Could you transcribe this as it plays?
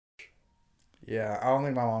Yeah, I don't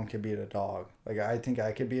think my mom can beat a dog. Like, I think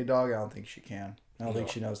I could be a dog. I don't think she can. I don't think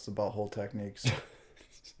she knows the butthole techniques.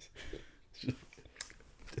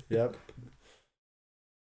 Yep.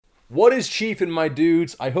 What is Chief and my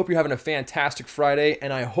dudes? I hope you're having a fantastic Friday,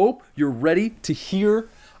 and I hope you're ready to hear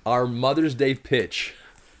our Mother's Day pitch.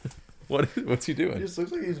 What's he doing? He just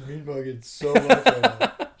looks like he's mean bugging so much right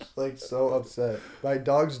now. Just like so upset. My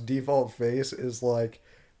dog's default face is like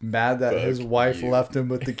mad that his wife left him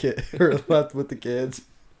with the kid or left with the kids.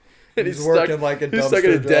 And he's working stuck, like a he's stuck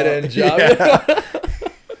in a dumpster dead end job.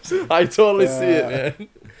 Yeah. I totally see it, man.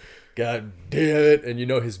 God damn it! And you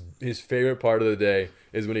know his favorite part of the day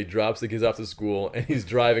is when he drops the kids off to school and he's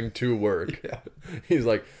driving to work. Yeah. He's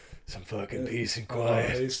like, some fucking peace and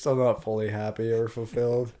quiet. He's still not fully happy or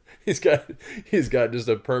fulfilled. He's got just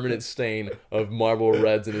a permanent stain of Marlboro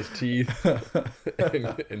Reds in his teeth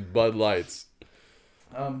and Bud Lights.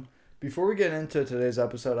 Before we get into today's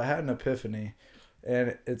episode, I had an epiphany,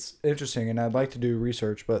 and it's interesting, and I'd like to do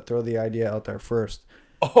research, but throw the idea out there first.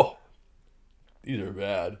 Oh, these are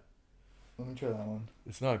bad. Let me try that one.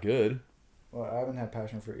 It's not good. Well, I haven't had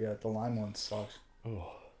passion fruit yet. The lime one sucks.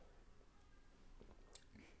 Oh,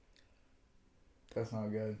 that's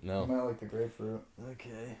not good. No. I might like the grapefruit.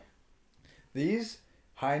 okay. These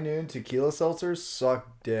High Noon tequila seltzers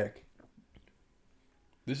suck dick.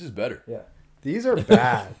 This is better. Yeah. These are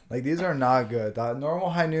bad. Like, these are not good. The normal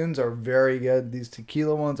High Noons are very good. These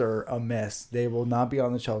tequila ones are a mess. They will not be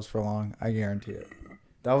on the shelves for long. I guarantee it.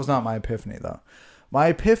 That was not my epiphany, though. My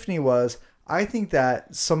epiphany was, I think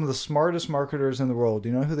that some of the smartest marketers in the world, do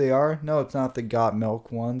you know who they are? No, it's not the Got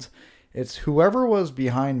Milk ones. It's whoever was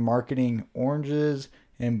behind marketing oranges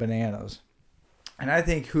and bananas. And I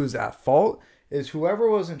think who's at fault is whoever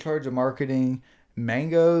was in charge of marketing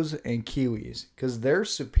mangoes and kiwis. Because they're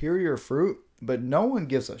superior fruit, but no one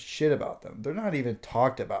gives a shit about them. They're not even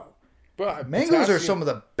talked about. But Mangoes are some of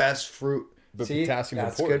the best fruit. But See, potassium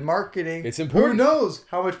that's important. good marketing. It's important. Who knows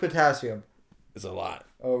how much potassium? It's a lot.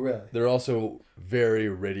 Oh, really? They're also very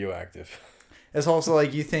radioactive. It's also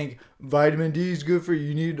like you think vitamin D is good for you.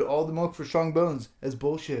 You need all the milk for strong bones. That's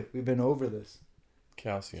bullshit. We've been over this.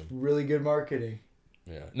 Calcium. Really good marketing.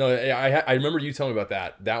 Yeah. No, I remember you telling me about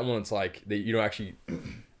that. That one, it's like, you don't actually,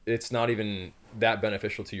 it's not even that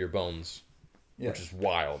beneficial to your bones, which is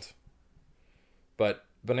wild. But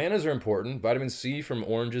bananas are important. Vitamin C from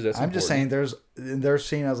oranges, that's important. I'm just saying they're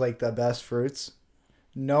seen as like the best fruits.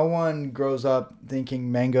 No one grows up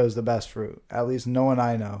thinking mango is the best fruit. At least no one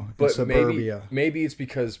I know in suburbia. Maybe it's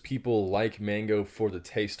because people like mango for the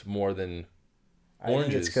taste more than oranges. I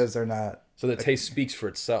think it's because they're not. So the taste speaks for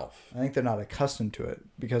itself. I think they're not accustomed to it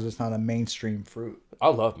because it's not a mainstream fruit. I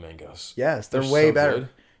love mangoes. Yes, they're way so better. good.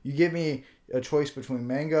 You give me a choice between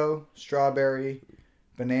mango, strawberry,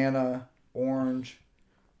 banana, orange.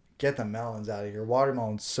 Get the melons out of here.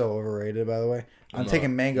 Watermelon's so overrated, by the way. I'm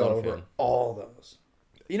taking mango over all those.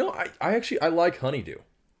 You know, I like honeydew.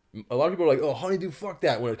 A lot of people are like, oh, honeydew, fuck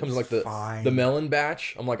that. When it comes to like the melon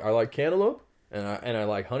batch, I'm like, I like cantaloupe and I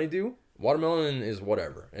like honeydew. Watermelon is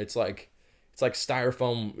whatever. It's like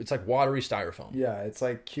styrofoam. It's like watery styrofoam. Yeah, it's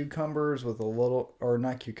like cucumbers with a little, or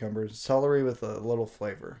not cucumbers, celery with a little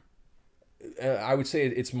flavor. I would say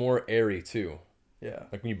it's more airy too. Yeah.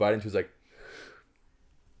 Like when you bite into it, it's like.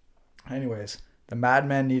 Anyways, the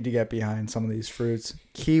madmen need to get behind some of these fruits.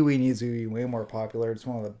 Kiwi needs to be way more popular. It's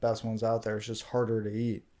one of the best ones out there. It's just harder to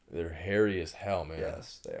eat. They're hairy as hell, man.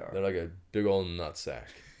 Yes, they are. They're like a big old nutsack.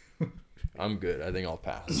 I'm good. I think I'll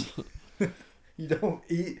pass. You don't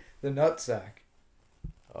eat the nutsack.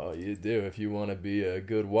 Oh, you do if you want to be a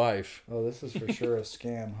good wife. Oh, this is for sure a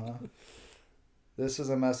scam, huh? This is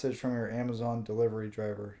a message from your Amazon delivery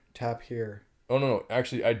driver. Tap here. Oh, no.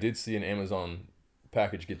 Actually, I did see an Amazon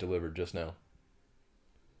package get delivered just now.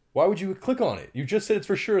 Why would you click on it? You just said it's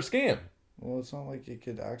for sure a scam. Well, it's not like you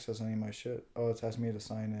could access any of my shit. Oh, it's asking me to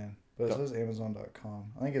sign in. But it says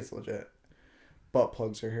Amazon.com. I think it's legit. Butt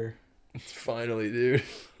plugs are here. Finally, dude.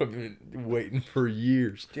 I've been waiting for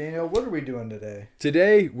years. Daniel, what are we doing today?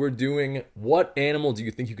 Today, we're doing what animal do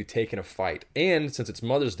you think you could take in a fight? And since it's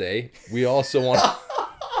Mother's Day, we also want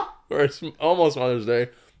or it's almost Mother's Day,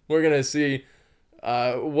 we're going to see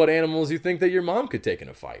what animals you think that your mom could take in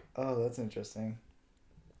a fight. Oh, that's interesting.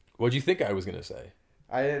 What'd you think I was going to say?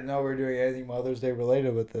 I didn't know we were doing anything Mother's Day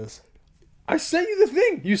related with this. I sent you the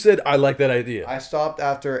thing. You said, I like that idea. I stopped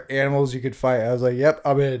after animals you could fight. I was like, yep,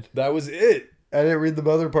 I'm in. That was it. I didn't read the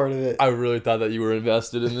mother part of it. I really thought that you were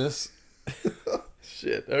invested in this.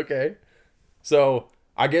 Shit, okay. So,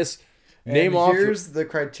 I guess, name off... Here's the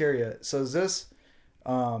criteria. So is this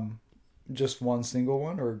just one single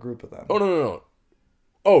one or a group of them? Oh, no.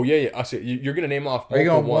 Oh yeah, yeah. I see. You're gonna name off. Are you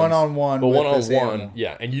going ones, 1-on-1? But with 1-on-one, this animal?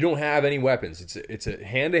 yeah. And you don't have any weapons. It's a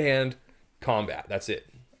hand-to-hand combat. That's it.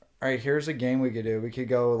 All right, here's a game we could do. We could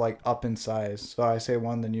go like up in size. So I say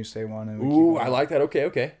one, then you say one, and we keep Ooh, going. I like that. Okay,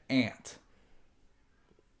 okay. Ant.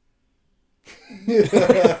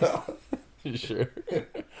 You sure?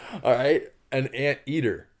 All right, an ant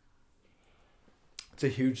eater. It's a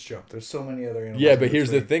huge jump. There's so many other animals. Yeah, but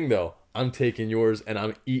here's the thing, though. I'm taking yours and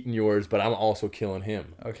I'm eating yours, but I'm also killing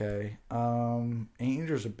him. Okay. Ant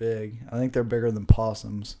eaters are big. I think they're bigger than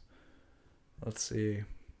possums. Let's see.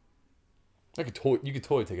 You could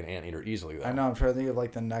totally take an anteater easily, though. I know. I'm trying to think of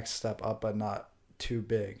like the next step up, but not too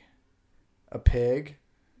big. A pig?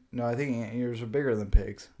 No, I think anteaters are bigger than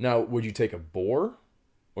pigs. Now, would you take a boar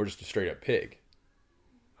or just a straight up pig?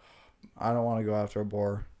 I don't want to go after a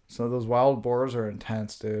boar. So those wild boars are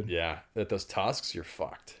intense, dude. Yeah, that those tusks, you're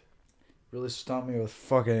fucked. Really stumped me with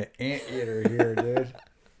fucking anteater here, dude.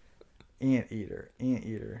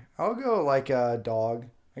 Anteater. I'll go like a dog.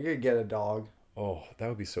 I could get a dog. Oh, that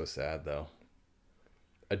would be so sad, though.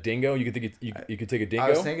 A dingo? You could think you could take a dingo? I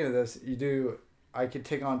was thinking of this. I could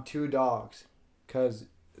take on 2 dogs, because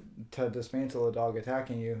to dismantle a dog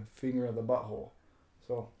attacking you, finger in the butthole.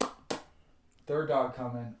 So, third dog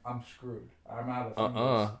coming, I'm screwed. I'm out of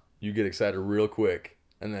fingers. You get excited real quick,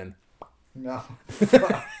 and then... No.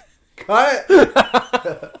 Cut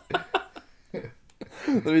it!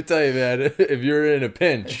 Let me tell you, man, if you're in a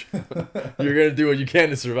pinch, you're going to do what you can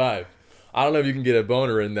to survive. I don't know if you can get a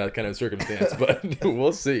boner in that kind of circumstance, but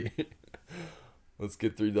we'll see. Let's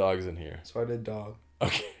get 3 dogs in here. So I did dog.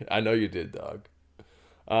 Okay, I know you did, dog.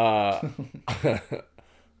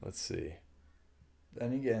 Let's see.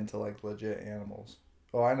 Then you get into like legit animals.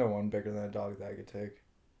 Oh, I know one bigger than a dog that I could take.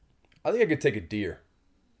 I think I could take a deer.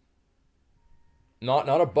 Not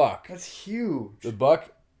a buck. That's huge. The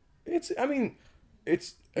buck, it's.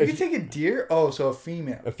 You could take a deer? Oh, so a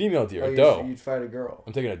female. A female deer, Oh, a doe. You'd fight a girl.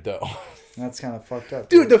 I'm taking a doe. That's kind of fucked up.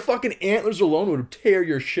 Dude, the fucking antlers alone would tear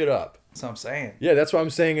your shit up. That's what I'm saying. Yeah, that's why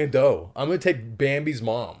I'm saying a doe. I'm going to take Bambi's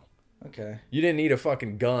mom. Okay. You didn't need a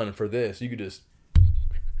fucking gun for this. You could just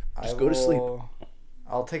go to sleep.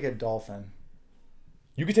 I'll take a dolphin.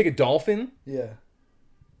 You could take a dolphin Yeah.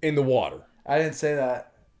 in the water. I didn't say that.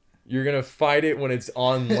 You're going to fight it when it's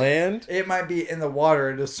on land? It might be in the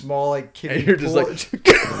water in a small, like, kiddie And you're pool. just like...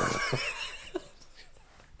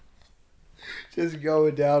 Just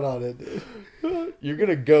going down on it, dude. You're going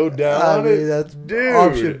to go down on it? That's Dude.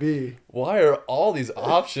 option B. Why are all these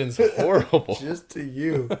options horrible? Just to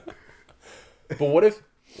you. But what if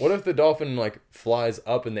the dolphin like flies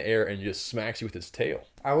up in the air and just smacks you with its tail?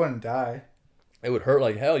 I wouldn't die. It would hurt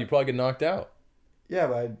like hell. You'd probably get knocked out. Yeah,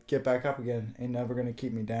 but I'd get back up again. Ain't never going to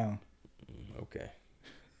keep me down. Okay.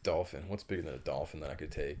 Dolphin. What's bigger than a dolphin that I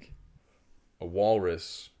could take? A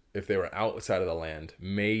walrus, if they were outside of the land,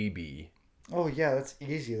 maybe. Oh, yeah, that's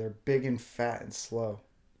easy. They're big and fat and slow.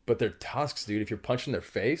 But their tusks, dude, if you're punching their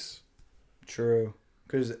face... True.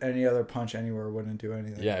 Because any other punch anywhere wouldn't do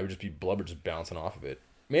anything. Yeah, it would just be blubber just bouncing off of it.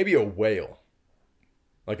 Maybe a whale.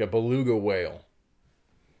 Like a beluga whale.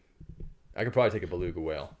 I could probably take a beluga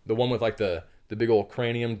whale. The one with like the big old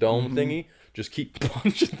cranium dome thingy. Just keep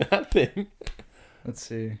punching that thing. Let's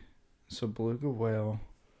see. So beluga whale.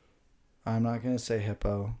 I'm not going to say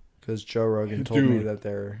hippo. Because Joe Rogan told me that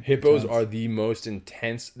they're... Hippos are the most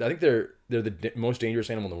intense... I think they're the most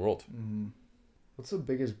dangerous animal in the world. Mm-hmm. What's the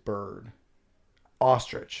biggest bird?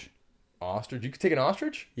 Ostrich. Ostrich? You could take an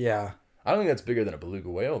ostrich? Yeah. I don't think that's bigger than a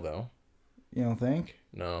beluga whale, though. You don't think?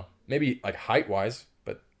 No. Maybe like height-wise,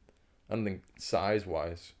 but I don't think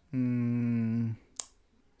size-wise.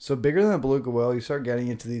 So bigger than a beluga whale, you start getting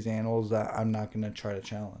into these animals that I'm not going to try to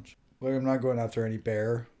challenge. Like, I'm not going after any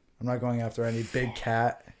bear. I'm not going after any big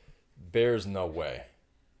cat. Bears, no way.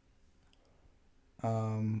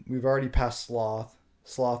 We've already passed sloth.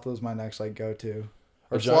 Sloth was my next like go-to.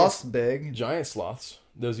 Or sloth's big. Giant sloths.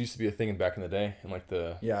 Those used to be a thing back in the day, and like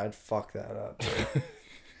the... Yeah, I'd fuck that up.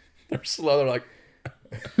 They're slow. They're like...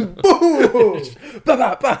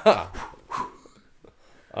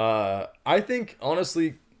 I think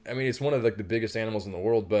honestly, I mean, it's one of like the biggest animals in the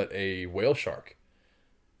world, but a whale shark.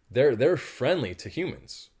 They're friendly to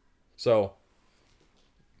humans, so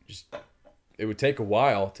just it would take a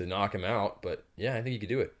while to knock him out, but yeah, I think you could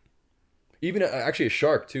do it. Even actually a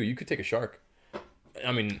shark too. You could take a shark.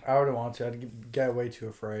 I mean, I wouldn't want to. I'd get way too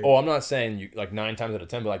afraid. Oh, I'm not saying you like 9 times out of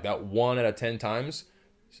 10, but like that 1 out of 10 times,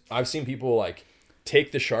 I've seen people like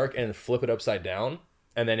take the shark and flip it upside down,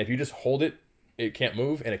 and then if you just hold it, it can't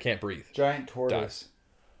move and it can't breathe. Giant tortoise.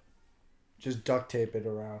 Just duct tape it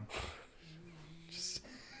around.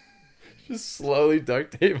 Just slowly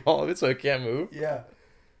duct tape all of it so it can't move. Yeah.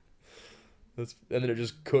 And then it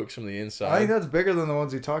just cooks from the inside. I think that's bigger than the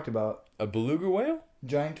ones we talked about. A beluga whale?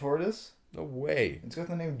 Giant tortoise? No way. It's got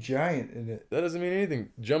the name giant in it. That doesn't mean anything.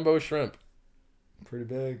 Jumbo shrimp. Pretty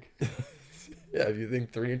big. Yeah, if you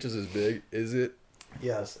think 3 inches is big, is it?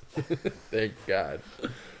 Yes. Thank God.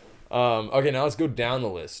 Okay, now let's go down the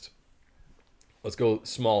list. Let's go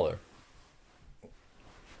smaller.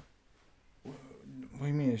 What do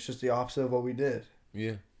you mean? It's just the opposite of what we did.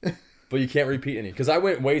 Yeah. But you can't repeat any. Because I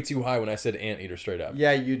went way too high when I said anteater straight up.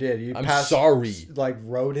 Yeah, you did. I'm sorry. Like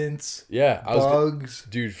rodents. Yeah. Bugs.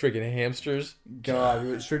 Dude, freaking hamsters. God, we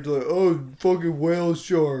went straight to like, oh, fucking whale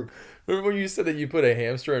shark. Remember when you said that you put a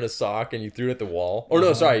hamster in a sock and you threw it at the wall? Or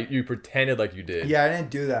no, sorry, you pretended like you did. Yeah, I didn't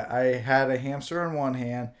do that. I had a hamster in one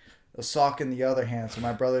hand, a sock in the other hand, so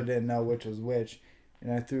my brother didn't know which was which.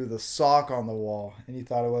 And I threw the sock on the wall, and he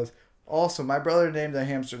thought it was. Also, my brother named the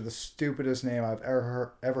hamster the stupidest name I've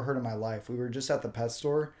ever heard in my life. We were just at the pet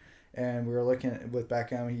store, and we were looking with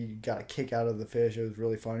Beckham. He got a kick out of the fish. It was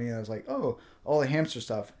really funny. And I was like, oh, all the hamster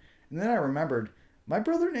stuff. And then I remembered, my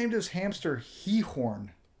brother named his hamster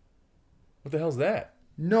He-Horn. What the hell's that?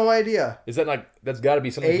 No idea. Is that like, that's got to be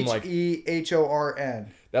something from like...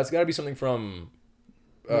 H-E-H-O-R-N. That's got to be something from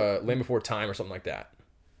Land Before Time or something like that.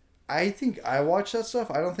 I think I watched that stuff.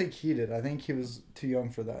 I don't think he did. I think he was too young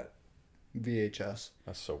for that. VHS.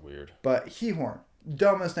 That's so weird. But He-Horn.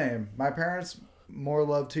 Dumbest name. My parents, more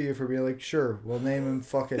love to you for being like, sure, we'll name him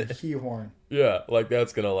fucking He-Horn. Yeah, like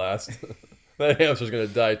that's going to last. That hamster's going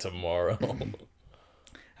to die tomorrow.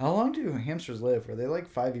 How long do hamsters live? Are they like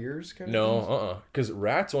 5 years? No, because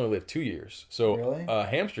rats only live 2 years. So really? A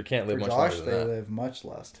hamster can't live for much Josh, longer than that. they live much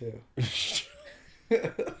less too.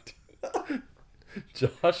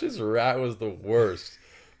 Josh's rat was the worst.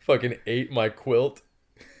 Fucking ate my quilt.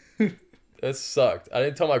 That sucked. I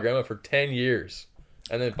didn't tell my grandma for 10 years.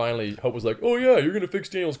 And then finally Hope was like, oh yeah, you're going to fix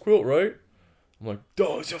Daniel's quilt, right? I'm like,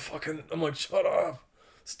 it's a fucking... I'm like, shut up.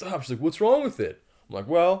 Stop. She's like, what's wrong with it? I'm like,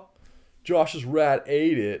 well, Josh's rat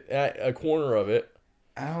ate it, at a corner of it.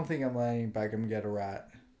 I don't think I'm letting Beckham get a rat.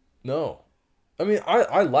 No. I mean,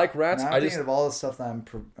 I like rats. I'm thinking of all the stuff that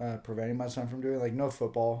I'm preventing my son from doing. Like, no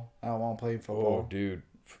football. I don't want to play football. Oh, dude.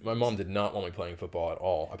 My mom did not want me playing football at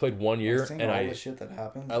all. I played 1 year, and all the shit that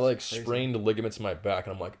happens. I like sprained the ligaments in my back,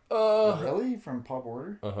 and I'm like, Really? From pop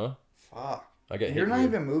order? Uh-huh. Fuck. I get You're not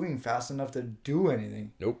even moving fast enough to do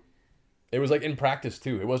anything. Nope. It was like in practice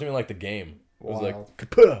too. It wasn't even like the game. It was Wild. like,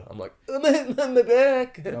 Kapah! I'm like, I'm on my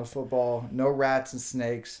back. No football, no rats and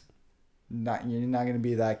snakes. You're not gonna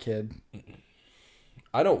be that kid.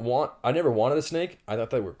 I never wanted a snake. I thought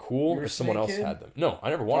they were cool if someone else had them. No, I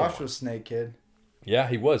never wanted one. Josh was snake kid. Yeah,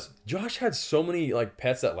 he was. Josh had so many like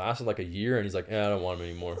pets that lasted like a year, and he's like, I don't want them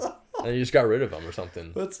anymore. And he just got rid of them or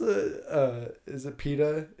something. What's is it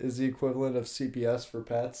PETA is the equivalent of CPS for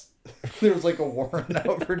pets? There was like a warrant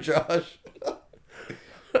out for Josh.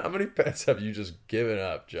 How many pets have you just given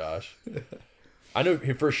up, Josh? I know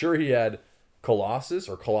for sure he had Colossus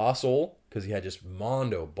or Colossal because he had just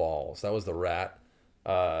Mondo balls. That was the rat.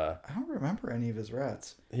 I don't remember any of his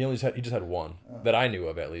rats. He just had one that I knew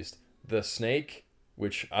of at least. The snake,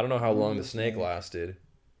 which I don't know how long the snake lasted.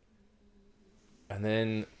 And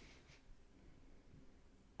then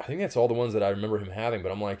I think that's all the ones that I remember him having,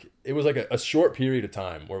 but I'm like, it was like a short period of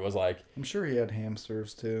time where it was like... I'm sure he had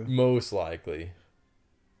hamsters too. Most likely.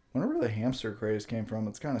 I wonder where the hamster craze came from.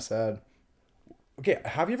 It's kind of sad. Okay,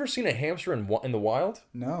 have you ever seen a hamster in the wild?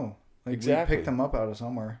 No. Like, exactly. We picked them up out of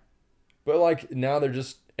somewhere. But like, now they're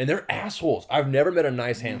just... And they're assholes. I've never met a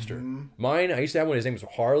nice hamster. Mm-hmm. Mine, I used to have one. His name was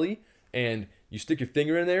Harley. And you stick your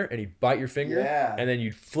finger in there, and he'd bite your finger. Yeah. And then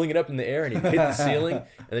you'd fling it up in the air, and he'd hit the ceiling,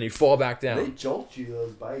 and then he'd fall back down. They jolt you,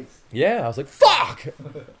 those bites. Yeah, I was like, fuck!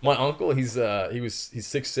 My uncle, he's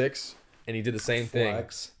 6'6", and he did the same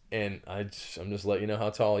Flex. thing. And I'm just letting you know how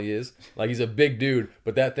tall he is. Like, he's a big dude,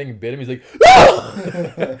 but that thing bit him. He's like, ah!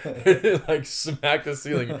 It, like, smacked the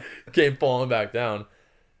ceiling, came falling back down.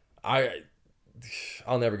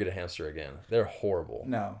 I'll never get a hamster again. They're horrible.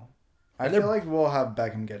 No. I feel like we'll have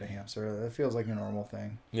Beckham get a hamster. That feels like a normal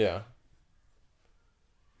thing. Yeah.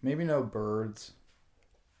 Maybe no birds.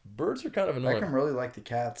 Birds are kind of annoying. Beckham really liked the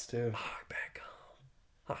cats, too. Hi,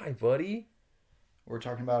 Beckham. Hi, buddy. We're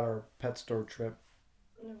talking about our pet store trip.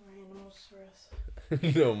 No more animals for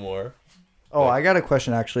us. No more. Oh, I got a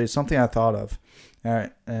question, actually. It's something I thought of. All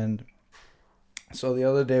right. And so the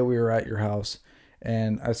other day we were at your house,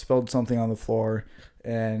 and I spilled something on the floor,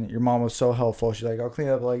 and your mom was so helpful. She's like, I'll clean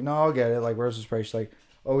it up. Like, no, I'll get it. Like, where's the spray? She's like,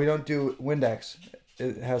 oh, we don't do Windex.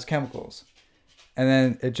 It has chemicals. And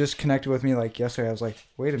then it just connected with me like yesterday. I was like,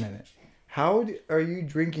 wait a minute. are you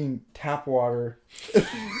drinking tap water?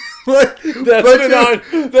 Like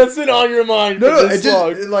that's been on your mind. No, it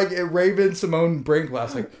just like it Raven Simone brain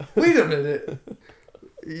blast. Like, wait a minute.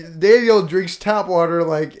 Daniel drinks tap water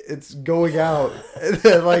like it's going out, and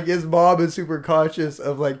then like his mom is super cautious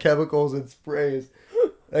of like chemicals and sprays.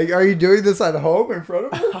 Like, are you doing this at home in front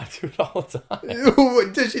of her? I do it all the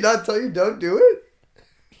time. Did she not tell you don't do it?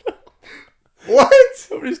 What?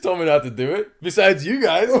 Nobody's told me not to do it. Besides you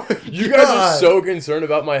guys. You guys are so concerned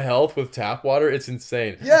about my health with tap water. It's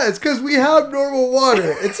insane. Yeah, it's because we have normal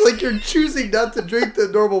water. It's like you're choosing not to drink the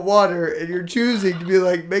normal water, and you're choosing to be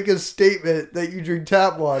like, make a statement that you drink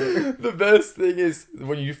tap water. The best thing is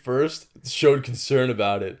when you first showed concern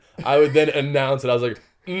about it, I would then announce it. I was like,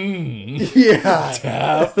 yeah,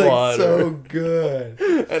 tap like water. So good.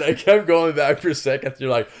 And I kept going back for seconds.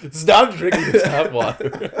 You're like, stop drinking the tap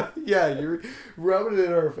water. Yeah, you're rubbing it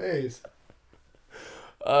in our face.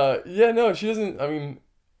 Yeah, no, she doesn't. I mean,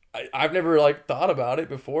 I've never like thought about it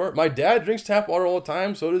before. My dad drinks tap water all the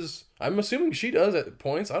time. So does, I'm assuming she does at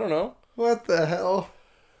points. I don't know. What the hell?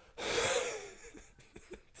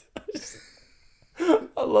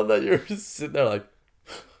 I love that you're just sitting there like,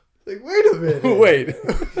 wait a minute.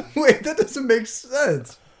 Wait, that doesn't make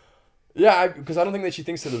sense. Yeah, because I don't think that she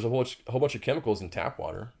thinks that there's a whole bunch of chemicals in tap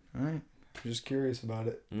water. All right. I'm just curious about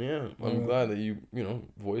it. Yeah, I'm glad that you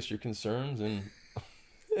voiced your concerns and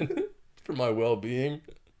for my well-being.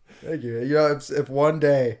 Thank you. You know, if one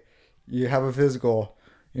day you have a physical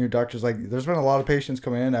and your doctor's like, there's been a lot of patients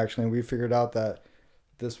coming in actually, and we figured out that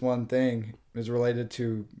this one thing is related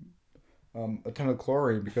to a ton of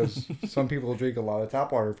chlorine because some people drink a lot of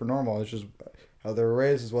tap water for normal. It's just how they're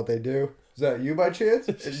raised is what they do. Is that you by chance?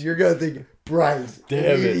 You're going to think, Bryce,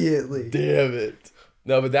 immediately. Damn it.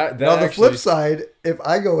 No, but that now the flip side, if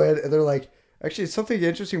I go in and they're like, actually something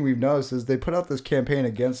interesting we've noticed is they put out this campaign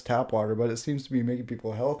against tap water, but it seems to be making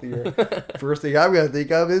people healthier. First thing I'm going to think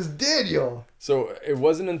of is Daniel. So it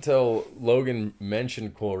wasn't until Logan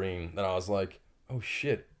mentioned chlorine that I was like, oh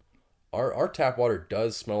shit, our tap water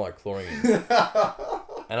does smell like chlorine.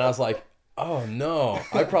 And I was like, oh no,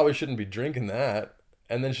 I probably shouldn't be drinking that.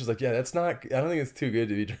 And then she's like, yeah, that's not, I don't think it's too good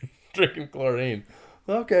to be drinking chlorine.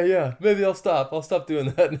 Okay, yeah, maybe I'll stop. I'll stop doing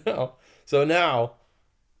that now. So now,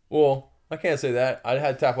 well, I can't say that. I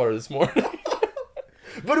had tap water this morning.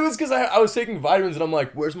 But it was because I was taking vitamins and I'm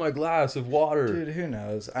like, where's my glass of water? Dude, who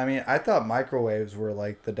knows? I mean, I thought microwaves were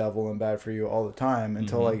like the devil and bad for you all the time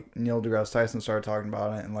until like Neil deGrasse Tyson started talking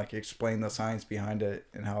about it and like explained the science behind it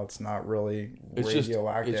and how it's not really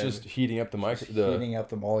radioactive. It's just heating up heating up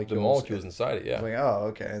the molecules. The molecules inside it, yeah. Like, oh,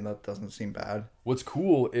 okay, and that doesn't seem bad. What's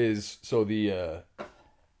cool is so the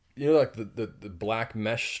like the black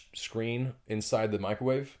mesh screen inside the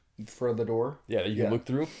microwave for the door. Yeah, that you can look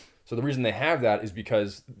through. So the reason they have that is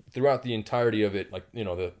because throughout the entirety of it, like, you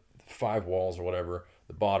know, the 5 walls or whatever,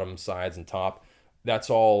 the bottom, sides, and top, that's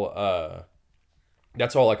all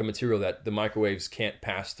like a material that the microwaves can't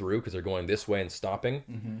pass through because they're going this way and stopping.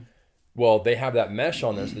 Mm-hmm. Well, they have that mesh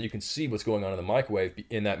on there so that you can see what's going on in the microwave.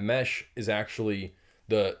 And that mesh is actually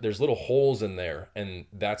there's little holes in there, and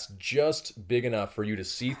that's just big enough for you to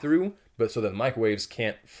see through, but so that microwaves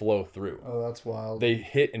can't flow through. Oh, that's wild. They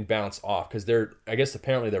hit and bounce off because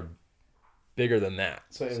apparently they're bigger than that.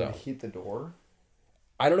 So it would heat the door?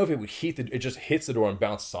 I don't know if it would heat it just hits the door and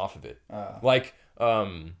bounces off of it. Like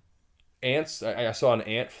ants, I saw an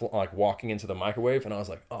ant like walking into the microwave, and I was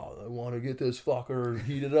like, oh, I want to get this fucker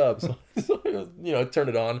heated up. So turn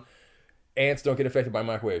it on. Ants don't get affected by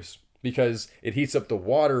microwaves because it heats up the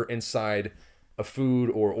water inside a food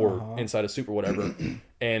or inside a soup or whatever.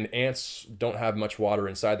 And ants don't have much water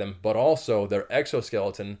inside them, but also their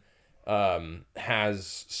exoskeleton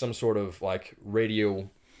has some sort of like microwave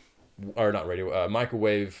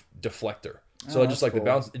deflector. So it just like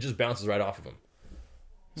cool. It just bounces right off of them.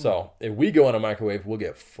 So if we go in a microwave, we'll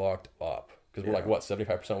get fucked up because we're like, what,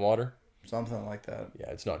 75% water? Something like that. Yeah,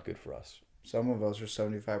 it's not good for us. Some of us are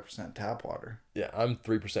 75% tap water. Yeah, I'm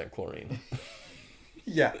 3% chlorine.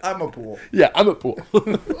 Yeah, I'm a pool. Yeah, I'm a pool.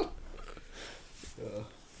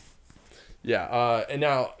 Yeah, and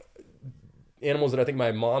now animals that I think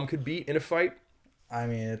my mom could beat in a fight. I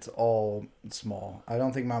mean, it's all small. I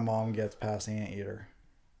don't think my mom gets past anteater.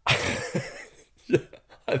 Yeah,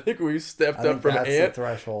 I think we stepped up from that's ant, the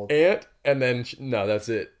threshold. Ant, and then no, that's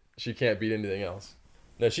it. She can't beat anything else.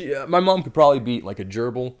 No, my mom could probably beat like a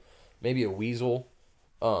gerbil, maybe a weasel,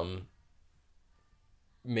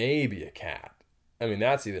 maybe a cat. I mean,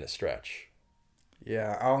 that's even a stretch.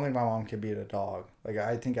 Yeah, I don't think my mom can beat a dog. Like,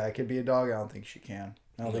 I think I could be a dog. I don't think she can.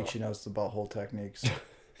 I don't think she knows the butthole techniques.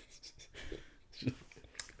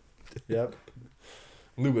 Yep.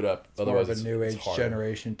 lube it up. It's Otherwise, more of a new it's age hard.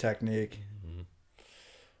 generation technique.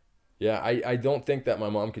 Yeah, I don't think that my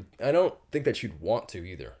mom could. I don't think that she'd want to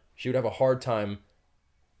either. She would have a hard time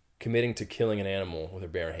committing to killing an animal with her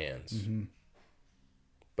bare hands. Mm-hmm.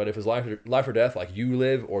 But if it's life or death, like you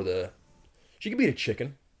live, she could beat a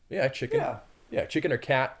chicken. Yeah, chicken. Yeah, chicken or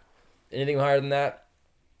cat. Anything higher than that,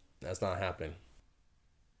 that's not happening.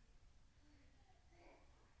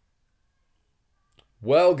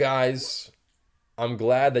 Well, guys, I'm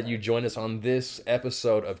glad that you joined us on this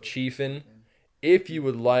episode of Chiefin'. If you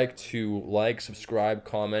would like to subscribe,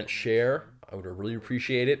 comment, share, I would really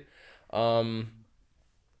appreciate it. From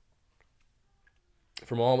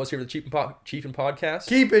all of us here at the Chiefin' Podcast.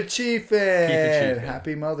 Keep it chiefin'. Keep it chiefin'.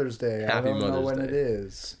 Happy Mother's Day. Happy I don't know Mother's when Day. it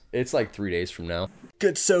is. It's like 3 days from now.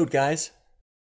 Good sewed, guys.